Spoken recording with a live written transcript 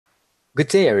Good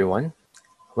day, everyone.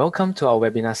 Welcome to our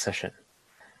webinar session.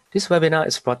 This webinar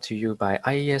is brought to you by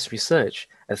IES Research,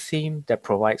 a theme that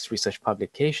provides research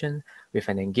publication with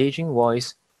an engaging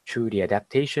voice through the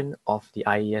adaptation of the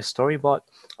IES storyboard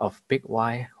of Big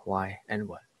Why, and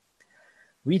What.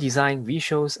 We design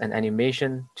visuals and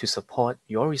animation to support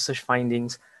your research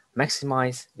findings,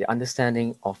 maximize the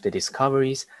understanding of the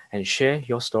discoveries, and share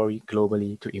your story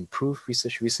globally to improve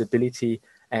research visibility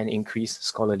and increase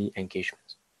scholarly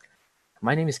engagement.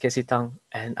 My name is Casey Tang,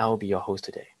 and I will be your host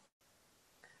today.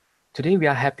 Today, we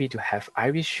are happy to have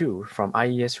Iris Xu from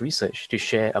IES Research to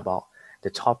share about the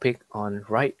topic on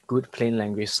Write Good Plain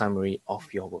Language Summary of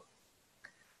your work.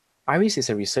 Iris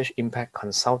is a research impact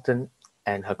consultant,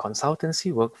 and her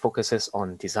consultancy work focuses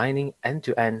on designing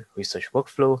end-to-end research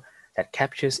workflow that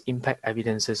captures impact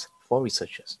evidences for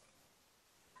researchers.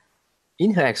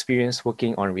 In her experience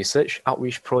working on research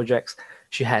outreach projects,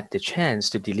 she had the chance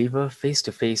to deliver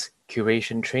face-to-face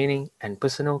curation training and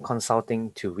personal consulting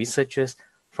to researchers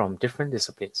from different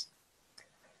disciplines.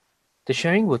 The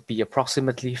sharing would be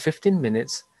approximately 15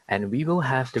 minutes, and we will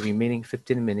have the remaining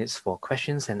 15 minutes for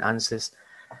questions and answers.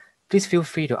 Please feel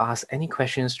free to ask any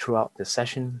questions throughout the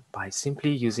session by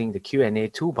simply using the Q&A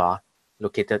toolbar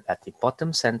located at the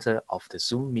bottom center of the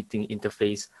Zoom meeting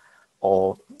interface,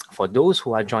 or for those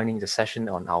who are joining the session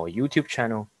on our YouTube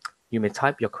channel, you may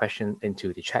type your question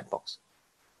into the chat box.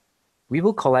 We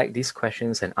will collect these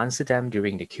questions and answer them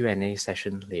during the Q&A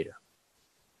session later.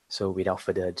 So without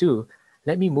further ado,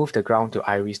 let me move the ground to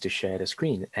Iris to share the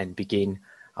screen and begin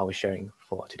our sharing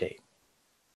for today.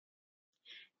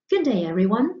 Good day,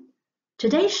 everyone.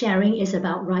 Today's sharing is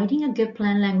about writing a good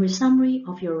plain language summary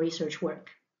of your research work.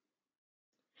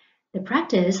 The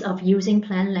practice of using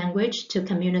plain language to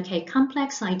communicate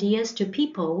complex ideas to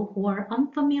people who are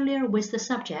unfamiliar with the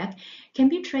subject can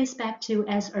be traced back to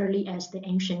as early as the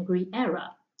ancient Greek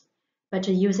era. But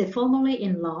to use it formally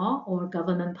in law or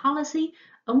government policy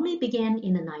only began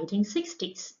in the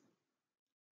 1960s.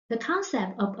 The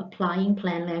concept of applying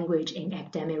plain language in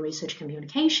academic research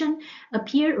communication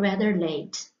appeared rather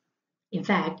late. In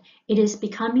fact, it is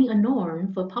becoming a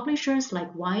norm for publishers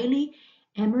like Wiley,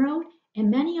 Emerald, and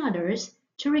many others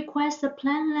to request a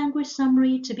plain language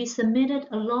summary to be submitted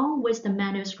along with the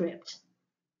manuscript.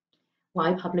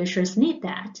 Why publishers need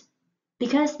that?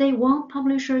 Because they want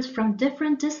publishers from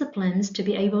different disciplines to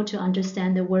be able to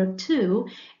understand the work too,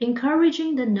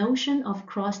 encouraging the notion of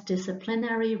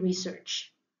cross-disciplinary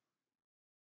research.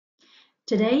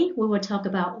 Today, we will talk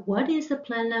about what is a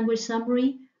plain language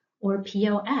summary, or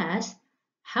PLS,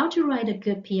 how to write a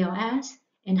good PLS,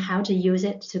 and how to use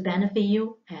it to benefit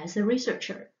you as a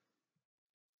researcher.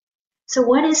 So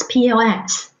what is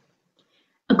PLS?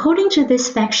 According to this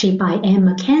fact sheet by Anne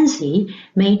McKenzie,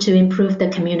 made to improve the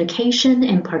communication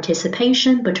and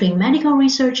participation between medical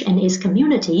research and its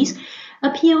communities,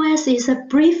 a PLS is a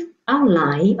brief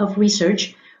outline of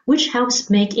research which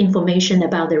helps make information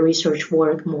about the research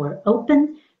work more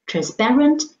open,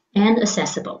 transparent, and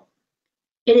accessible.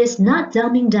 It is not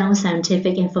dumbing down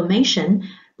scientific information,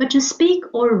 but to speak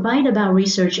or write about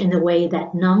research in a way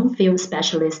that non-field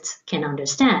specialists can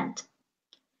understand.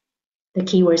 The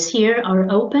keywords here are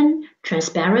open,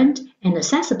 transparent, and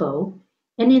accessible,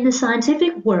 and in the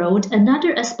scientific world,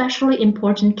 another especially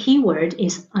important keyword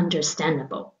is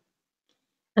understandable.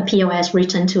 A PLS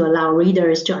written to allow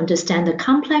readers to understand the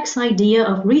complex idea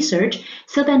of research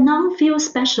so that non-field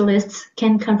specialists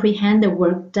can comprehend the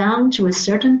work down to a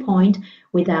certain point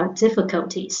without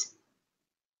difficulties.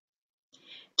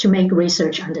 To make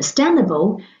research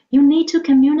understandable, you need to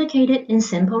communicate it in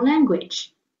simple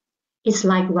language. It's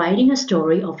like writing a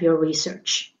story of your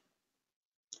research.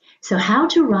 So how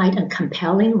to write a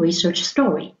compelling research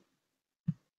story?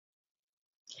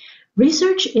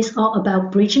 Research is all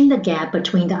about bridging the gap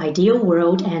between the ideal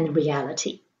world and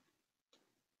reality.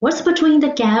 What's between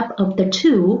the gap of the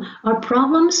two are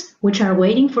problems which are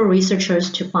waiting for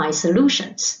researchers to find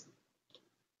solutions.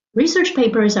 Research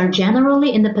papers are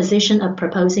generally in the position of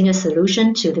proposing a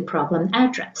solution to the problem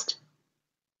addressed.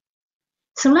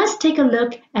 So let's take a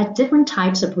look at different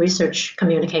types of research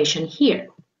communication here.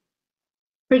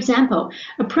 For example,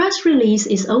 a press release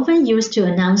is often used to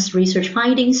announce research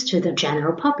findings to the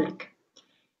general public.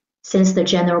 Since the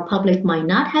general public might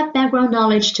not have background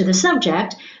knowledge to the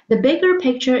subject, the bigger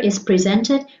picture is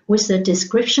presented with a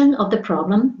description of the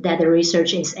problem that the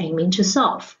research is aiming to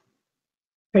solve.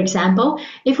 For example,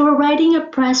 if we're writing a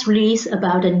press release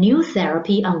about a new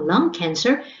therapy on lung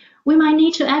cancer, we might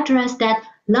need to address that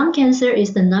lung cancer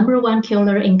is the #1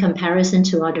 killer in comparison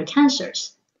to other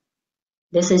cancers.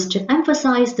 This is to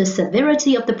emphasize the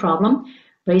severity of the problem,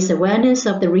 raise awareness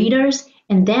of the readers,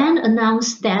 and then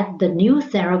announce that the new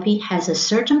therapy has a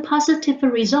certain positive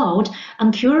result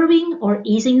on curing or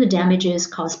easing the damages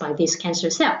caused by these cancer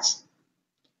cells.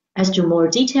 As to more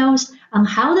details on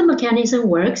how the mechanism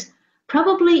works,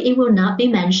 probably it will not be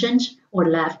mentioned or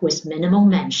left with minimal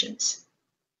mentions.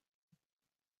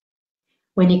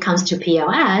 When it comes to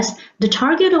PLS, the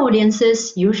target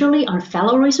audiences usually are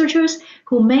fellow researchers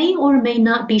who may or may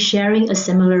not be sharing a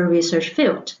similar research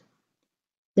field.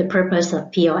 The purpose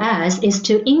of PLS is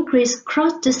to increase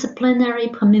cross-disciplinary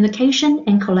communication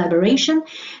and collaboration,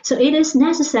 so it is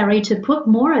necessary to put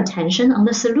more attention on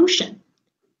the solution.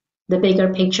 The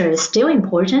bigger picture is still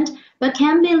important, but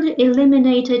can be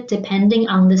eliminated depending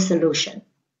on the solution.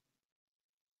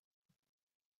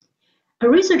 A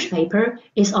research paper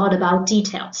is all about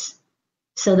details,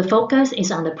 so the focus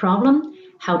is on the problem,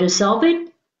 how to solve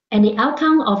it, and the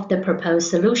outcome of the proposed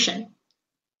solution.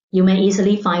 You may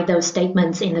easily find those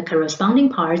statements in the corresponding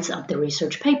parts of the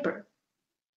research paper.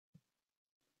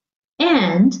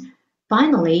 And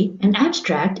finally, an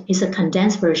abstract is a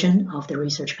condensed version of the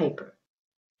research paper.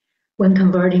 When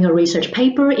converting a research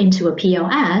paper into a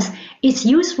PLS, it's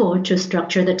useful to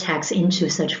structure the text into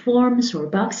such forms or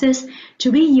boxes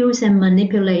to be used and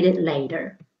manipulated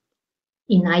later.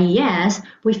 In IES,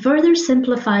 we further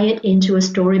simplify it into a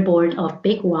storyboard of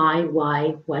big why,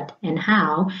 what, and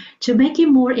how to make it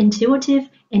more intuitive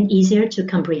and easier to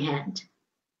comprehend.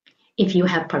 If you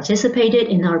have participated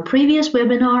in our previous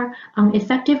webinar on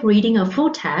effective reading of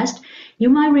full text, you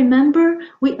might remember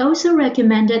we also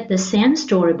recommended the same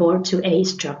storyboard to aid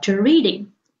structured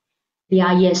reading. The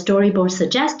IES storyboard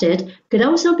suggested could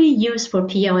also be used for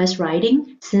PLS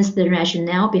writing since the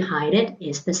rationale behind it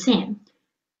is the same,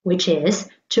 which is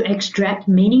to extract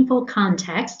meaningful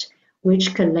context,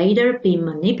 which could later be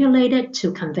manipulated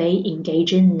to convey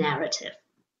engaging narrative.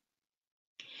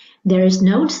 There is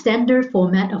no standard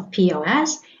format of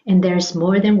PLS, and there is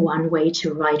more than one way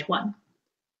to write one.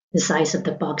 The size of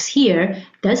the box here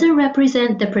doesn't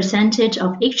represent the percentage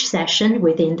of each session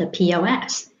within the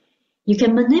PLS. You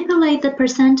can manipulate the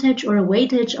percentage or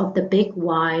weightage of the big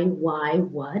why,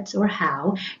 what, or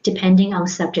how, depending on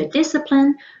subject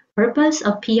discipline, purpose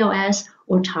of PLS,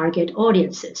 or target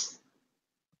audiences.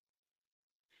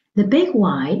 The big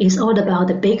why is all about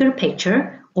the bigger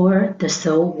picture, or the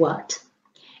so what.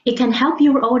 It can help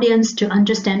your audience to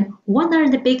understand what are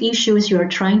the big issues you are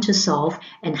trying to solve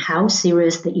and how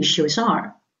serious the issues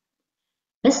are.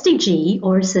 SDG,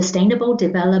 or Sustainable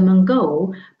Development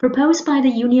Goal, proposed by the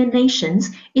United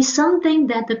Nations, is something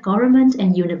that the government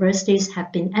and universities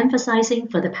have been emphasizing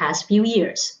for the past few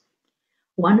years.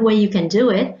 One way you can do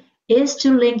it is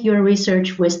to link your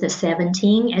research with the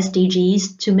 17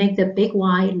 SDGs to make the big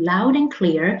why loud and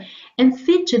clear and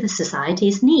fit to the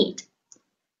society's need.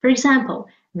 For example,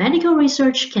 medical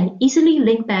research can easily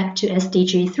link back to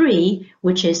SDG 3,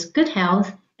 which is good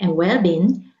health and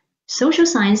well-being. Social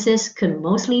sciences could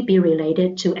mostly be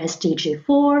related to SDG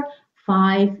 4,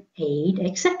 5, 8,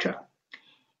 etc.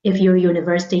 If your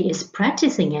university is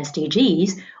practicing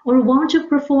SDGs or want to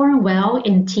perform well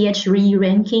in TH3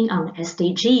 ranking on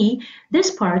SDG,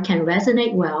 this part can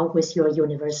resonate well with your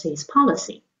university's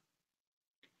policy.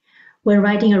 When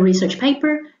writing a research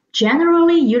paper,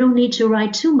 generally you don't need to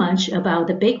write too much about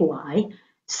the big why,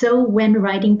 so when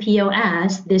writing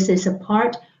PLS, this is a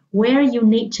part where you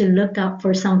need to look up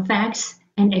for some facts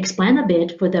and explain a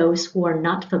bit for those who are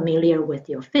not familiar with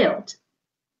your field.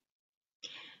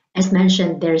 As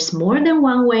mentioned, there's more than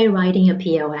one way writing a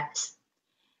PLS.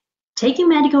 Taking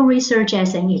medical research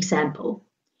as an example,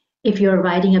 if you're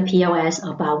writing a PLS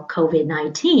about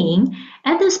COVID-19,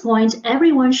 at this point,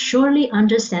 everyone surely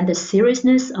understands the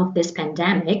seriousness of this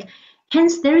pandemic,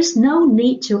 hence there is no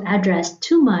need to address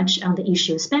too much on the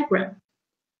issue's background.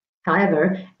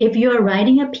 However, if you are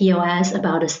writing a PLS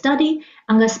about a study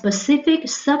on a specific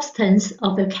substance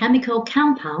of a chemical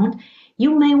compound,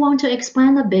 you may want to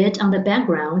explain a bit on the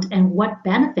background and what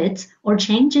benefits or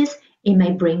changes it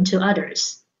may bring to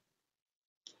others.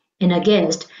 In a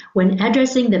GIST, when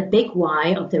addressing the big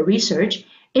why of the research,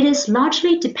 it is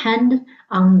largely dependent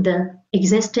on the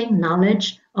existing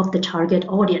knowledge of the target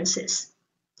audiences.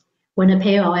 When a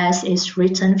PLS is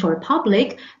written for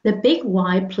public, the big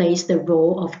why plays the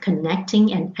role of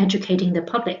connecting and educating the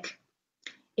public.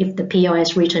 If the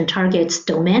PLS written targets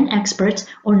domain experts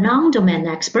or non-domain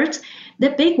experts, the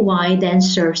big why then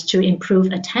serves to improve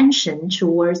attention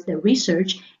towards the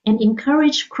research and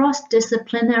encourage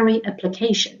cross-disciplinary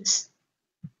applications.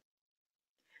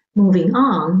 Moving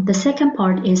on, the second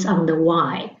part is on the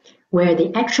why, where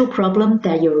the actual problem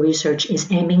that your research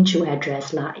is aiming to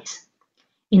address lies.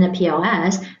 In a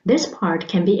PLS, this part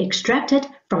can be extracted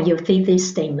from your thesis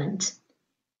statement.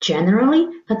 Generally,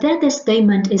 a data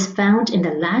statement is found in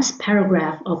the last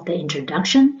paragraph of the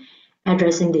introduction,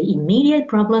 addressing the immediate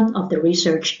problem of the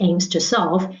research aims to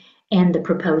solve and the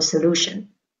proposed solution.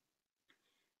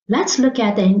 Let's look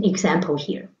at an example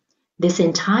here. This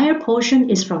entire portion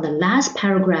is from the last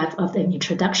paragraph of the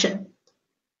introduction.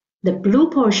 The blue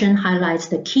portion highlights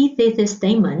the key thesis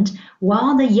statement,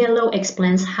 while the yellow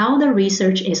explains how the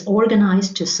research is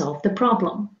organized to solve the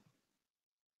problem.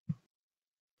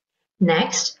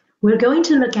 Next, we're going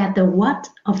to look at the what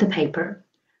of the paper.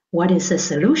 What is the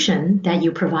solution that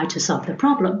you provide to solve the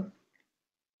problem?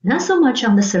 Not so much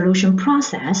on the solution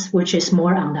process, which is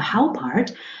more on the how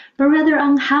part, but rather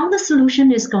on how the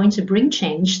solution is going to bring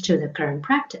change to the current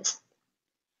practice.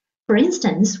 For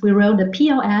instance, we wrote a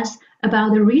PLS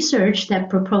about the research that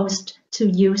proposed to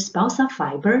use balsa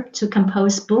fiber to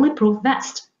compose bulletproof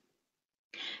vests.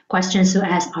 Questions to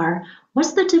ask are,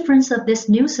 what's the difference of this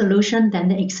new solution than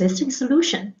the existing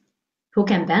solution? Who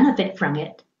can benefit from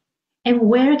it? And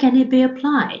where can it be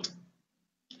applied?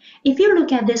 If you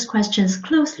look at these questions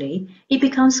closely, it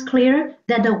becomes clear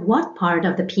that the what part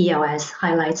of the PLS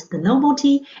highlights the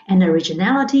novelty and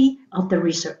originality of the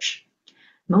research,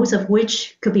 most of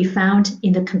which could be found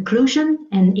in the conclusion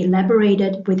and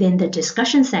elaborated within the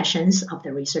discussion sessions of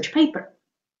the research paper.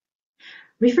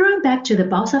 Referring back to the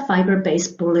balsa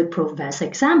fiber-based bulletproof vest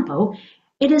example,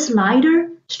 it is lighter,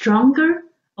 stronger,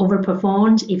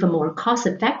 overperformed, even more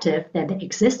cost-effective than the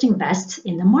existing vests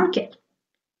in the market.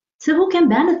 So who can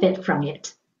benefit from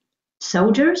it?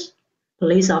 Soldiers,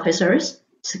 police officers,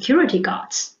 security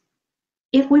guards.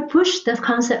 If we push the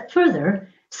concept further,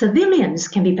 civilians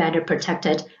can be better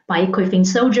protected by equipping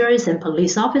soldiers and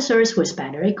police officers with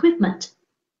better equipment.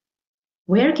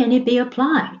 Where can it be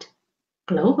applied?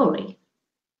 Globally.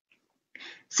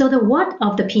 So the what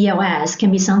of the PLS can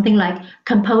be something like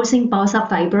composing balsa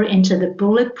fiber into the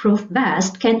bulletproof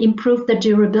vest can improve the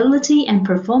durability and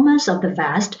performance of the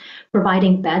vest,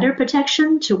 providing better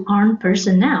protection to armed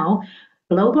personnel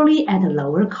globally at a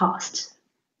lower cost.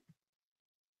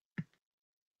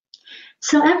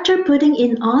 So after putting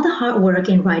in all the hard work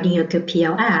in writing a good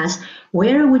PLS,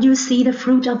 where would you see the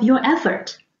fruit of your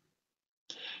effort?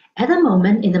 At the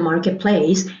moment in the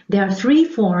marketplace, there are 3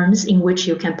 forms in which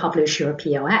you can publish your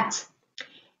PLS.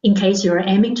 In case you are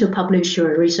aiming to publish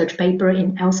your research paper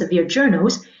in Elsevier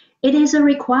journals, it is a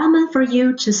requirement for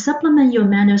you to supplement your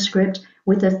manuscript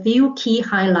with a few key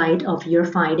highlights of your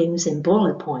findings in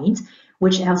bullet points,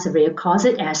 which Elsevier calls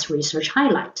it as research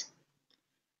highlight.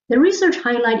 The research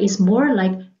highlight is more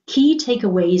like key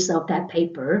takeaways of that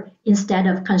paper instead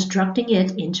of constructing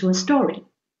it into a story.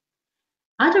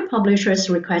 Other publishers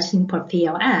requesting for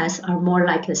PLS are more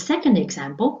like the second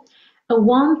example, a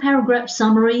 1-paragraph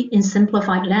summary in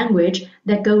simplified language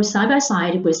that goes side by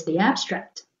side with the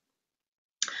abstract.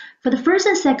 For the first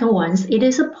and second ones, it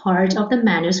is a part of the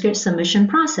manuscript submission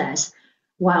process,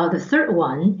 while the third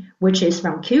one, which is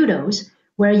from Kudos,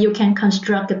 where you can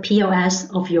construct a PLS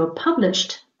of your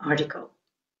published article.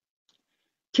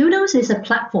 Kudos is a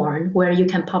platform where you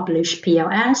can publish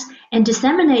PLS and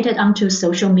disseminate it onto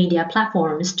social media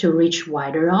platforms to reach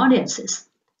wider audiences.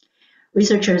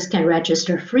 Researchers can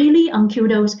register freely on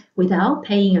Kudos without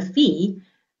paying a fee,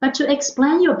 but to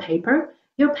explain your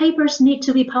papers need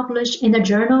to be published in a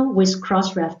journal with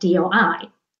Crossref DOI.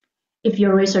 If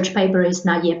your research paper is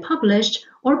not yet published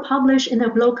or published in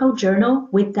a local journal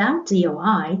without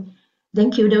DOI, then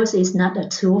Kudos is not a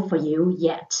tool for you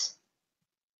yet.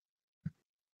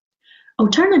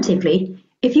 Alternatively,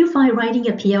 if you find writing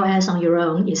a PLS on your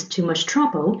own is too much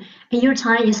trouble and your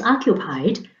time is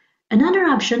occupied, another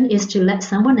option is to let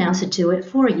someone else do it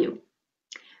for you.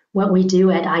 What we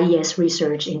do at IES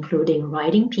Research, including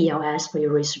writing PLS for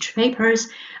your research papers,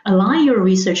 align your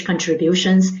research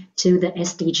contributions to the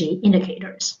SDG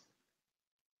indicators.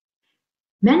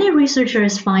 Many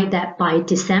researchers find that by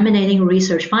disseminating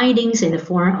research findings in the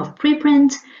form of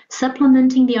preprints,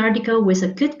 supplementing the article with a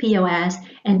good PLS,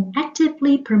 and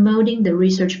actively promoting the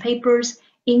research papers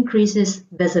increases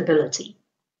visibility.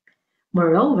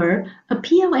 Moreover, a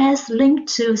PLS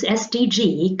linked to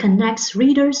SDG connects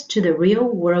readers to the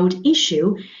real-world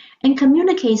issue and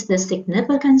communicates the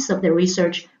significance of the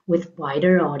research with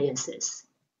wider audiences.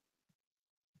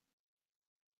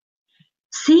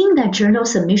 Seeing that journal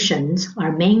submissions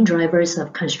are main drivers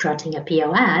of constructing a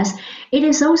PLS, it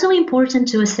is also important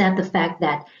to accept the fact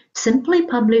that simply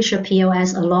publish a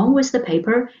PLS along with the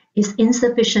paper is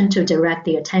insufficient to direct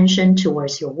the attention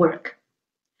towards your work.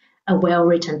 A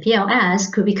well-written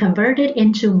PLS could be converted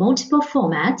into multiple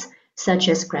formats, such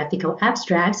as graphical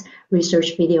abstracts,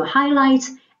 research video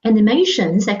highlights,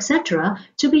 animations, etc.,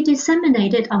 to be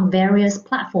disseminated on various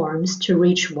platforms to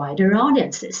reach wider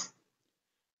audiences.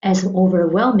 As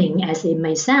overwhelming as it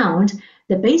may sound,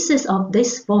 the basis of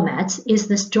this format is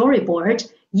the storyboard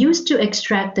used to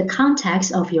extract the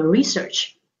context of your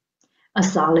research. A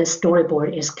solid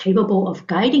storyboard is capable of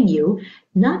guiding you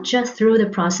not just through the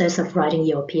process of writing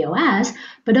your PLS,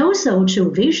 but also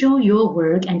to visual your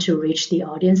work and to reach the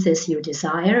audiences you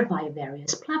desire via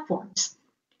various platforms.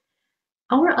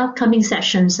 Our upcoming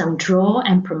sessions on draw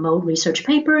and promote research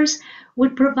papers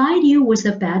would provide you with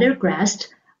a better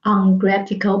grasp on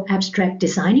graphical abstract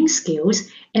designing skills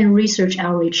and research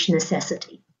outreach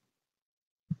necessity.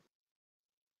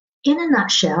 In a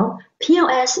nutshell,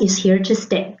 PLS is here to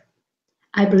stay.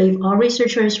 I believe all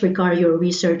researchers regard your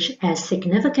research as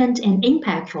significant and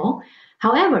impactful.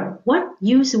 However, what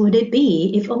use would it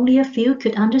be if only a few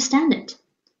could understand it?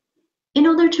 In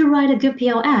order to write a good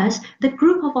PLS, the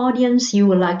group of audience you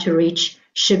would like to reach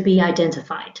should be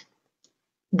identified.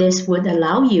 This would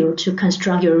allow you to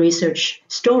construct your research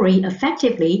story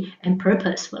effectively and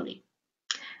purposefully.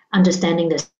 Understanding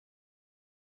the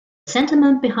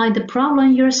sentiment behind the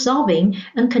problem you're solving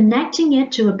and connecting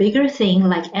it to a bigger thing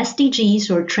like SDGs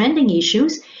or trending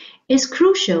issues is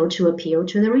crucial to appeal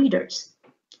to the readers.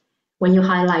 When you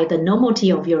highlight the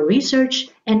novelty of your research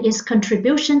and its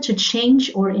contribution to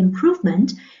change or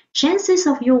improvement, chances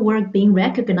of your work being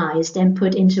recognized and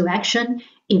put into action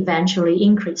eventually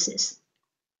increases.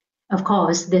 Of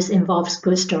course, this involves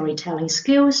good storytelling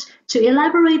skills to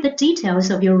elaborate the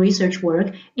details of your research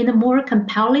work in a more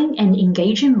compelling and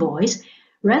engaging voice,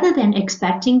 rather than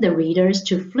expecting the readers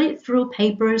to flip through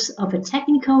papers of a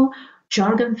technical,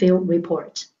 jargon-filled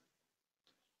report.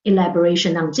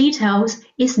 Elaboration on details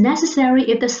is necessary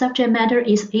if the subject matter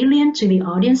is alien to the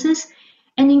audiences,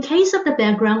 and in case of the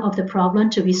background of the problem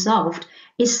to be solved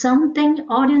is something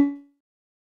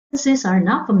audiences are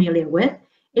not familiar with,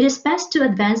 it is best to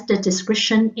advance the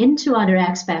description into other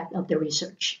aspects of the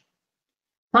research.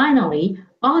 Finally,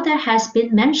 all that has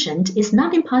been mentioned is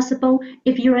not impossible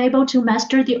if you're able to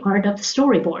master the art of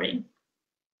storyboarding.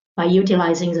 By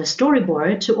utilizing the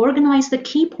storyboard to organize the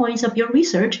key points of your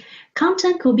research,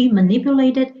 content could be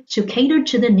manipulated to cater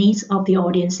to the needs of the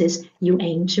audiences you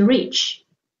aim to reach.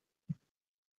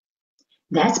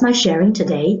 That's my sharing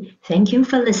today. Thank you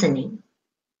for listening.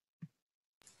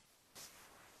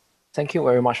 Thank you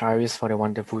very much, Iris, for the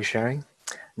wonderful sharing.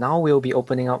 Now we'll be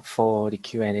opening up for the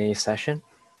Q&A session.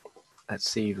 Let's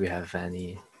see if we have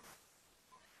any.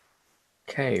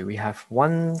 Okay, we have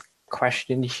one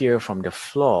question here from the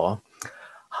floor.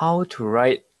 How to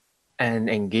write an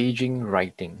engaging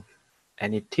writing?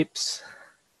 Any tips?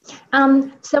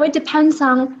 So it depends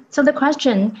on, the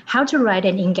question, how to write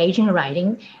an engaging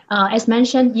writing. As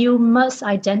mentioned, you must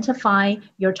identify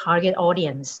your target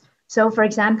audience. So for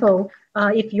example,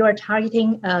 if you are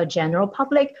targeting a general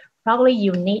public, probably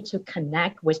you need to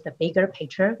connect with the bigger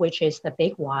picture, which is the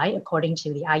big why, according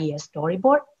to the IES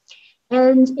storyboard.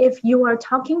 And if you are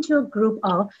talking to a group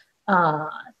of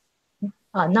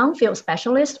non-field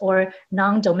specialists or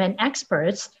non-domain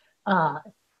experts,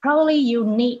 probably you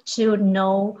need to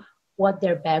know what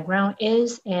their background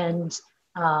is and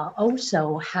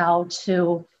also how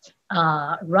to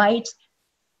write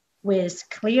with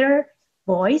clear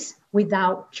voice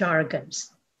without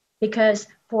jargons. Because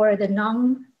for the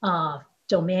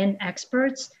non-domain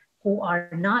experts who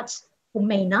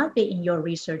may not be in your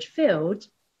research field,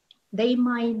 they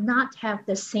might not have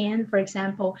the same, for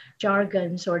example,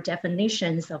 jargons or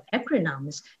definitions of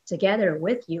acronyms together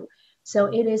with you. So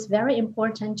it is very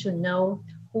important to know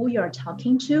who you're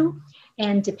talking to,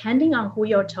 and depending on who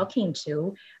you're talking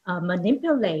to,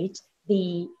 manipulate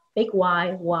the big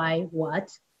why, what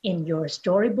in your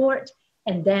storyboard,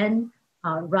 and then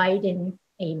write in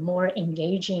a more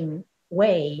engaging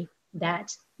way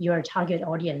that your target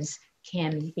audience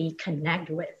can be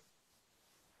connected with.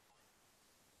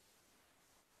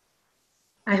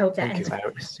 I hope that answers. Thank you,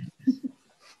 Iris.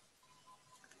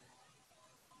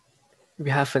 We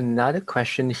have another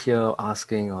question here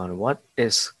asking on what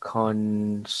is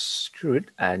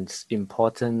construed as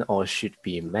important or should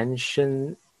be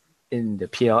mentioned in the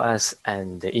PLS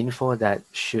and the info that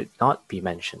should not be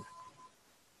mentioned.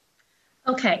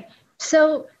 Okay,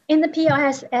 so in the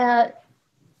PLS,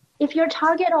 if your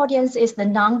target audience is the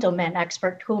non-domain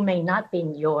expert who may not be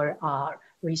in your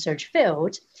research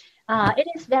field, it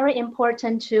is very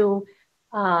important to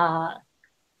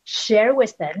share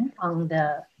with them on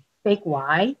the big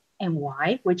why and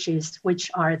why,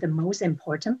 which are the most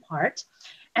important part.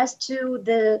 As to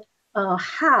the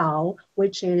how,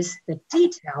 which is the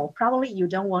detail, probably you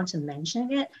don't want to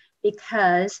mention it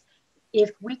because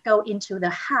if we go into the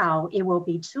how, it will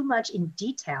be too much in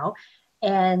detail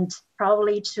and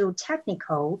probably too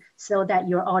technical so that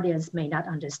your audience may not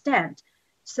understand.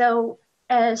 So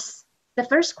as the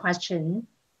first question,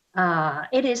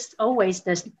 it is always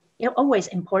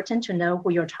important to know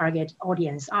who your target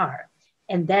audience are,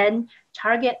 and then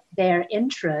target their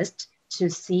interest to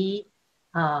see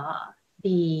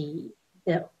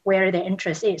where their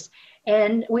interest is.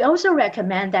 And we also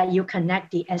recommend that you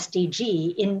connect the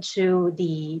SDG into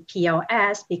the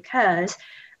PLS because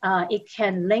it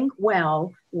can link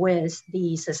well with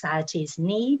the society's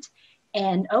need.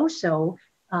 And also,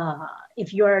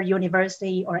 if your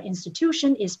university or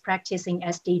institution is practicing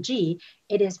SDG,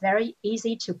 it is very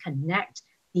easy to connect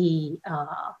the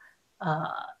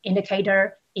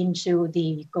indicator into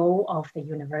the goal of the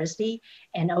university,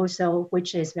 and also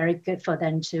which is very good for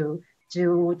them to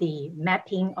do the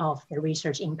mapping of the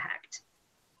research impact.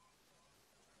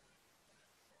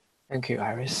 Thank you,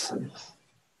 Iris.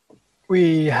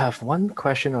 We have one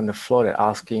question on the floor that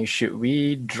asking, should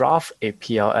we draft a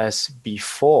PLS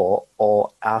before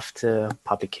or after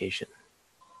publication?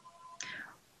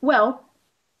 Well,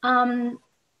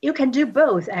 you can do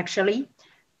both actually.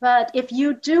 But if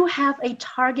you do have a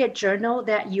target journal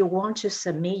that you want to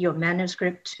submit your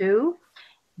manuscript to,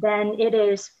 then it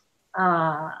is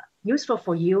useful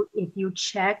for you if you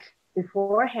check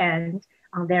beforehand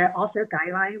on their author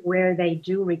guideline where they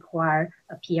do require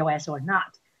a PLS or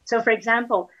not. So for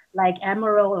example, like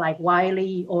Emerald, like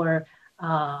Wiley, or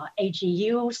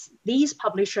AGUs, these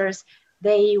publishers,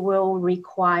 they will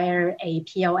require a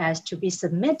PLS to be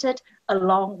submitted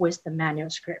along with the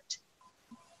manuscript.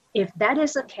 If that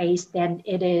is the case, then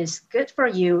it is good for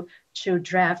you to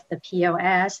draft the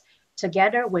PLS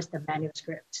together with the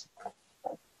manuscript,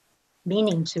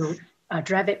 meaning to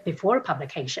draft it before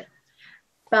publication.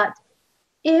 But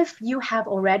if you have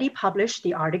already published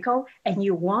the article and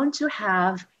you want to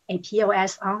have a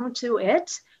PLS onto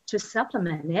it to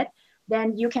supplement it,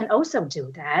 then you can also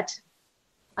do that.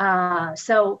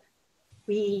 So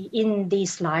in the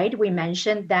slide, we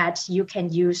mentioned that you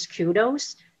can use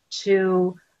Kudos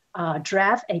to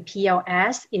draft a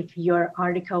PLS if your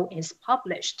article is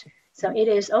published. So it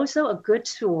is also a good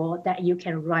tool that you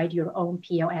can write your own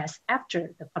PLS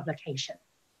after the publication.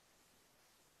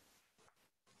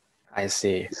 I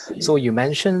see. So you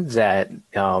mentioned that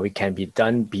it can be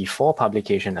done before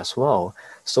publication as well.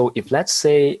 So if let's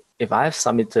say, if I've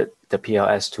submitted the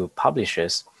PLS to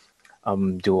publishers,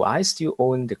 do I still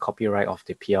own the copyright of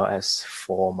the PLS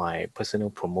for my personal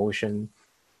promotion?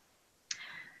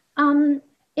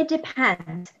 It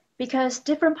depends, because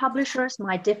different publishers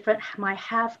might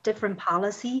have different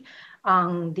policy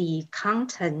on the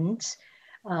content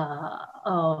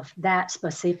of that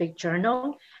specific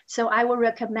journal. So I would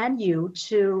recommend you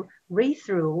to read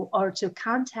through or to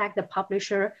contact the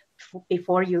publisher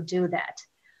before you do that.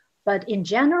 But in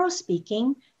general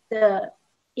speaking,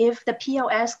 if the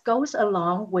PLS goes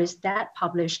along with that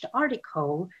published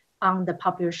article on the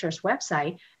publisher's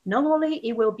website, normally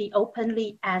it will be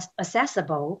openly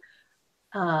accessible,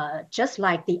 just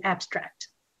like the abstract.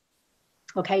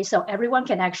 Okay, so everyone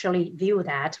can actually view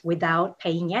that without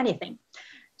paying anything.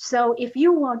 So if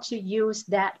you want to use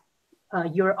that,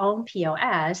 your own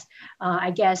PLS,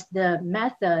 I guess the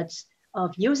methods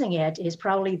of using it is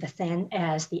probably the same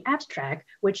as the abstract,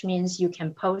 which means you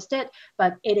can post it,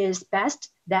 but it is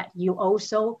best that you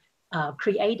also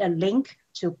create a link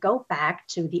to go back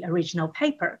to the original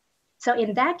paper. So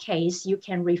in that case, you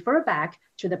can refer back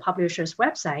to the publisher's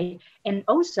website, and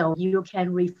also you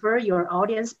can refer your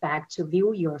audience back to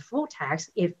view your full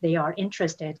text if they are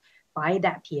interested by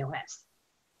that PLS.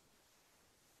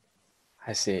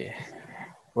 I see.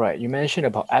 Right, you mentioned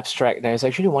about abstract. There's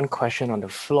actually one question on the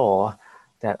floor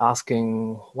that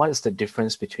asking, what is the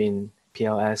difference between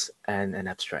PLS and an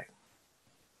abstract?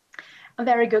 A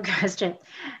very good question.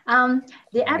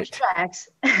 The abstracts,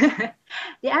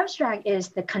 the abstract is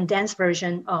the condensed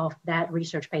version of that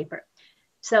research paper.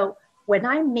 So when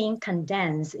I mean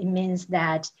condensed, it means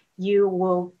that you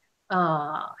will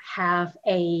have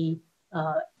a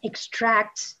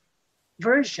extract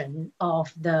version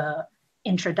of the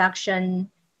introduction,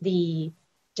 the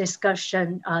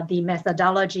discussion, the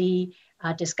methodology,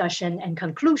 discussion, and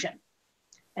conclusion.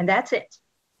 And that's it.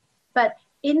 But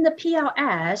in the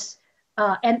PLS,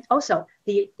 and also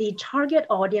the target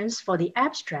audience for the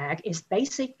abstract is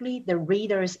basically the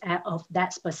readers of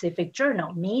that specific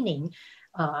journal, meaning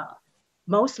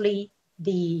mostly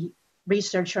the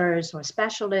researchers or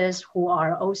specialists who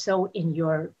are also in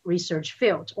your research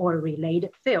field or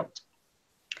related field.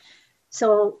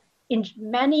 So in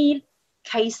many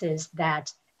cases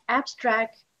that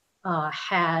abstract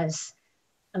has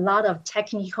a lot of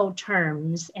technical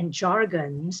terms and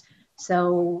jargons.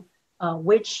 So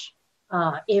which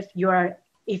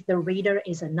if the reader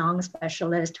is a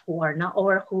non-specialist who are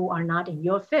not in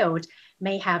your field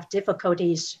may have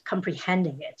difficulties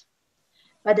comprehending it.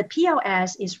 But the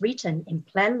PLS is written in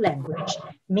plain language,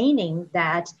 meaning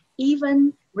that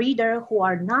even readers who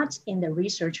are not in the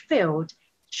research field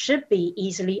should be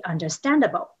easily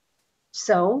understandable.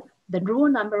 So the rule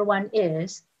number one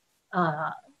is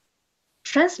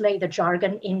translate the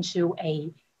jargon into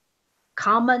a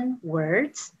common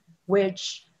words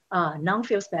which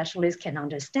non-field specialists can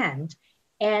understand,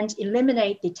 and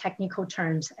eliminate the technical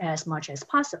terms as much as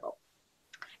possible.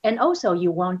 And also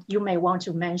you may want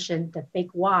to mention the big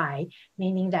why,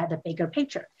 meaning that the bigger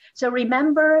picture. So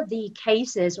remember the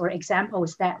cases or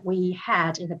examples that we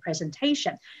had in the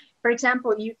presentation. For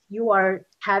example, you are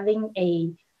having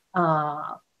a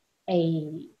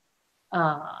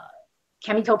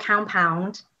chemical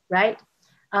compound, right?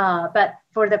 But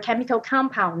for the chemical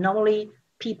compound, normally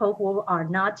people who are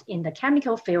not in the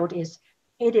chemical field,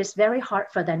 it is very hard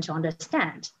for them to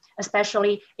understand,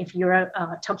 especially if you're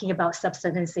talking about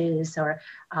substances or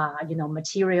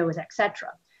materials, etc.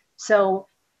 So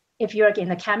if you're in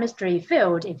the chemistry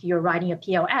field, if you're writing a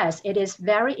PLS, it is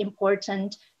very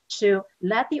important to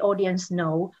let the audience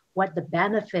know what the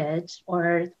benefit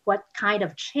or what kind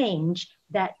of change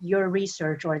that your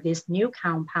research or this new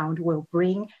compound will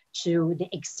bring to the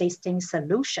existing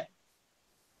solution,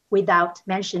 without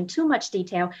mentioning too much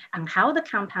detail on how the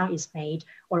compound is made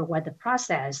or what the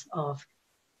process of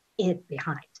it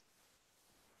behind.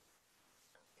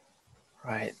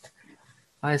 Right.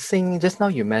 I think just now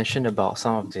you mentioned about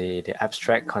some of the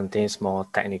abstract contains more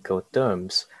technical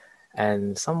terms,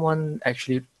 and someone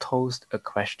actually posed a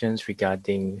question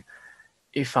regarding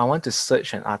if I want to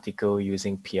search an article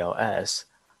using PLS,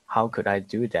 how could I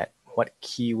do that? What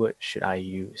keyword should I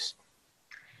use?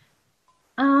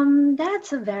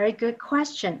 That's a very good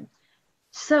question.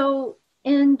 So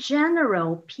in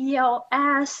general,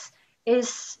 PLS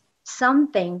is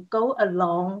something go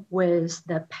along with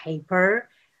the paper.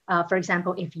 For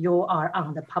example, if you are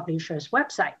on the publisher's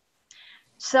website.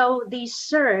 So the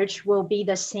search will be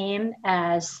the same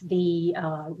as the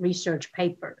research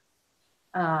paper.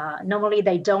 Normally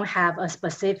they don't have a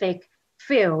specific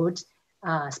field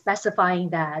specifying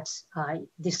that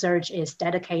the search is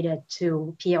dedicated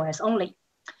to PLS only.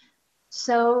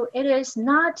 So it is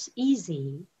not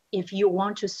easy if you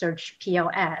want to search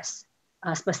PLS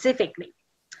specifically.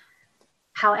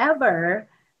 However,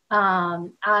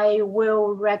 I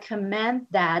will recommend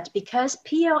that because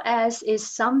PLS is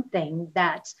something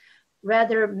that's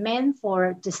rather meant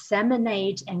for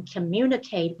disseminate and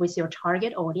communicate with your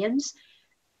target audience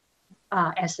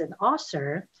as an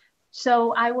author.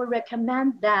 So I would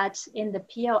recommend that in the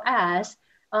PLS,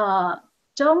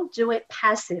 don't do it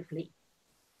passively.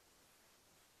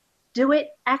 Do it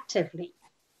actively.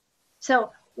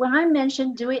 So when I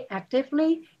mention do it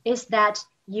actively, is that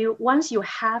once you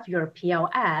have your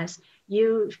PLS,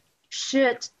 you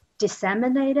should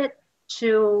disseminate it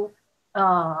to,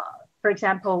 for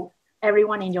example,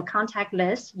 everyone in your contact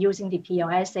list using the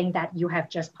PLS, saying that you have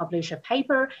just published a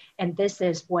paper and this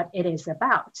is what it is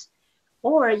about.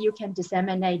 Or you can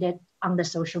disseminate it on the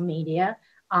social media,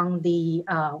 on the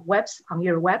on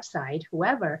your website,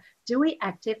 whoever. Do it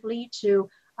actively to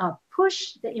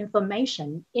push the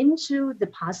information into the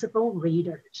possible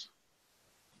readers.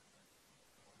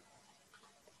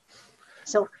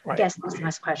 So right. I guess this is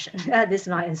my question. This is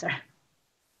my answer.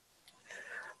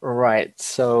 Right.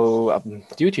 So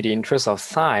due to the interest of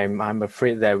time, I'm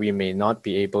afraid that we may not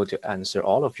be able to answer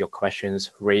all of your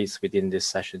questions raised within this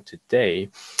session today.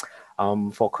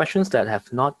 For questions that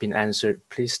have not been answered,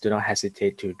 please do not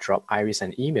hesitate to drop Iris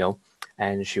an email,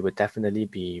 and she would definitely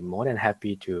be more than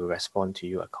happy to respond to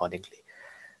you accordingly.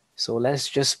 So let's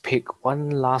just pick one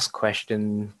last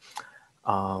question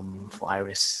for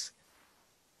Iris.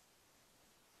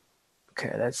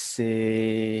 Okay, let's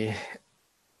see.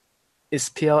 Is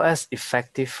PLS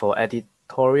effective for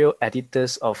editorial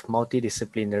editors of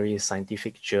multidisciplinary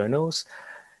scientific journals?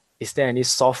 Is there any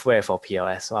software for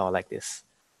PLS? Wow, I like this.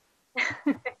 Is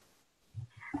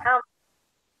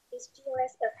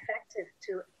PLS effective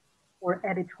for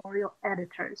editorial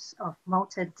editors of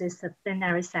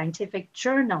multidisciplinary scientific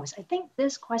journals? I think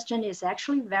this question is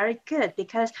actually very good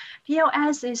because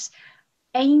PLS is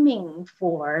aiming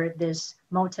for this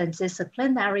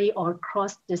multidisciplinary or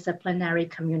cross-disciplinary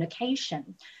communication.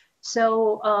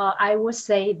 So I would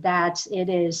say that it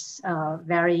is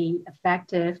very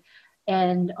effective,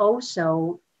 and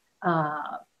also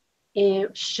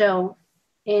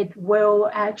it will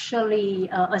actually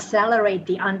accelerate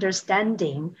the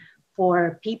understanding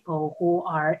for people who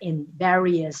are in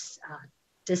various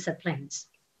disciplines.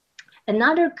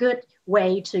 Another good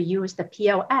way to use the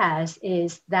PLS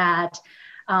is that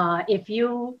if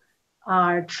you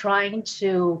are trying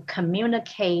to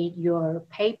communicate your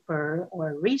paper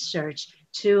or research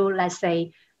to, let's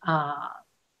say,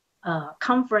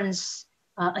 conference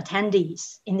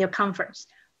attendees in your conference,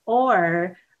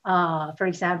 or for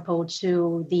example,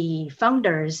 to the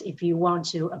founders if you want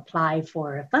to apply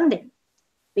for funding,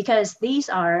 because these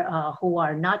are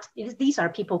these are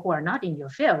people who are not in your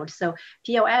field. So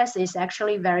PLS is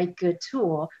actually a very good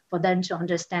tool for them to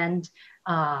understand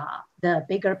the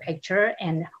bigger picture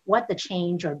and what the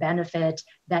change or benefit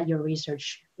that your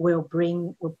research will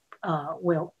bring,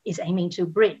 is aiming to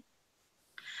bring.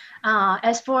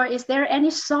 As for, is there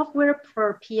any software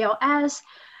for PLS?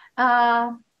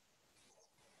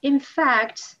 In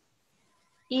fact,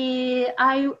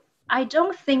 I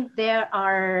don't think there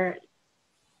are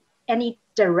any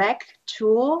direct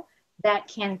tool that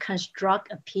can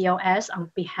construct a PLS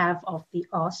on behalf of the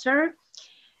author.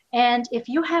 And if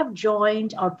you have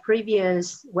joined our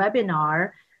previous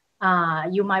webinar,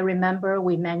 you might remember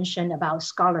we mentioned about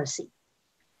Scholarly.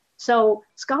 So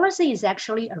Scholarly is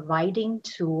actually a writing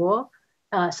tool,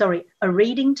 a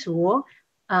reading tool,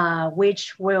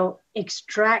 which will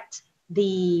extract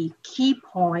the key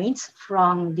points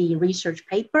from the research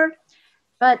paper.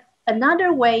 But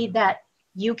another way that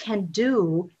you can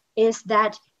do is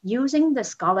that using the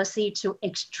Scholarly to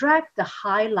extract the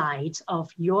highlights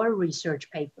of your research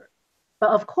paper. But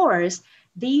of course,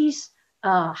 these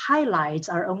highlights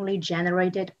are only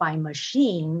generated by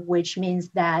machine, which means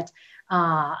that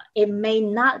it may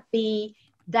not be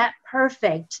that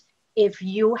perfect if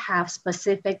you have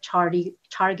specific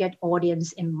target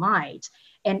audience in mind,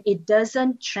 and it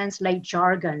doesn't translate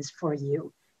jargons for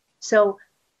you. So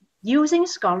using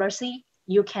Scholarly,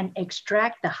 you can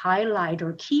extract the highlight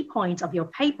or key points of your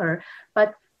paper,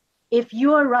 but if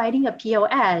you are writing a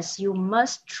PLS, you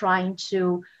must try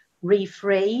to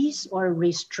rephrase or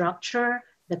restructure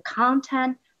the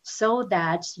content so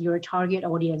that your target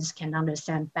audience can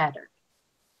understand better.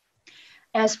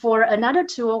 As for another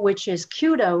tool, which is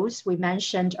Kudos, we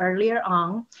mentioned earlier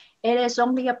on, it is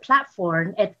only a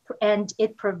platform and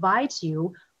it provides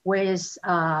you with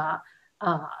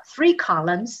 3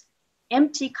 columns,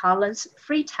 empty columns,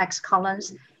 free text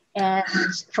columns, and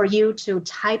for you to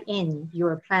type in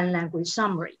your plain language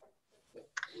summary.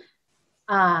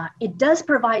 It does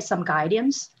provide some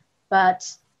guidance, but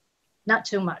not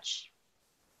too much.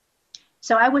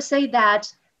 So I would say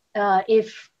that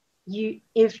if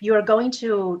you're going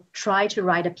to try to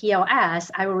write a PLS,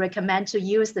 I would recommend to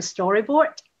use the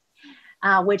storyboard,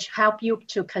 which help you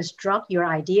to construct your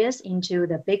ideas into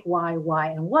the big why,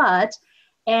 and what,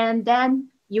 and then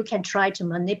you can try to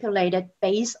manipulate it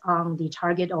based on the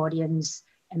target audience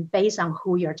and based on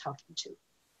who you're talking to.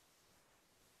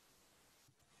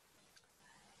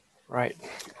 Right.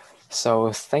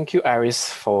 So thank you, Iris,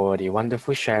 for the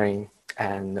wonderful sharing,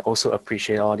 and also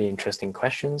appreciate all the interesting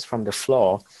questions from the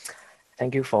floor.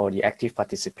 Thank you for the active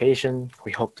participation.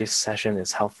 We hope this session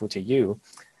is helpful to you,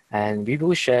 and we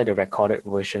will share the recorded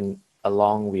version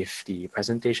along with the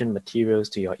presentation materials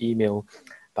to your email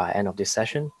by end of this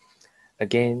session.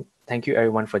 Again, thank you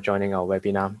everyone for joining our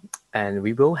webinar, and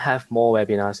we will have more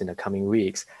webinars in the coming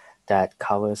weeks that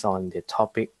covers on the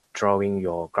topic Drawing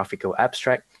Your Graphical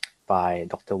Abstract by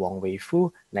Dr. Wong Wei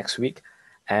Fu next week,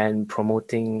 and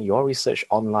Promoting Your Research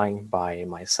Online by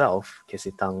myself,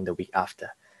 Casey Tang, the week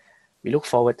after. We look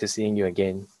forward to seeing you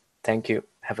again. Thank you.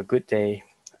 Have a good day,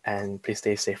 and please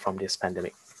stay safe from this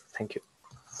pandemic. Thank you.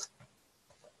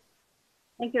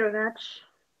 Thank you very much.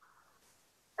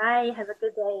 Bye. Have a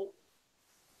good day.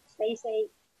 Stay safe.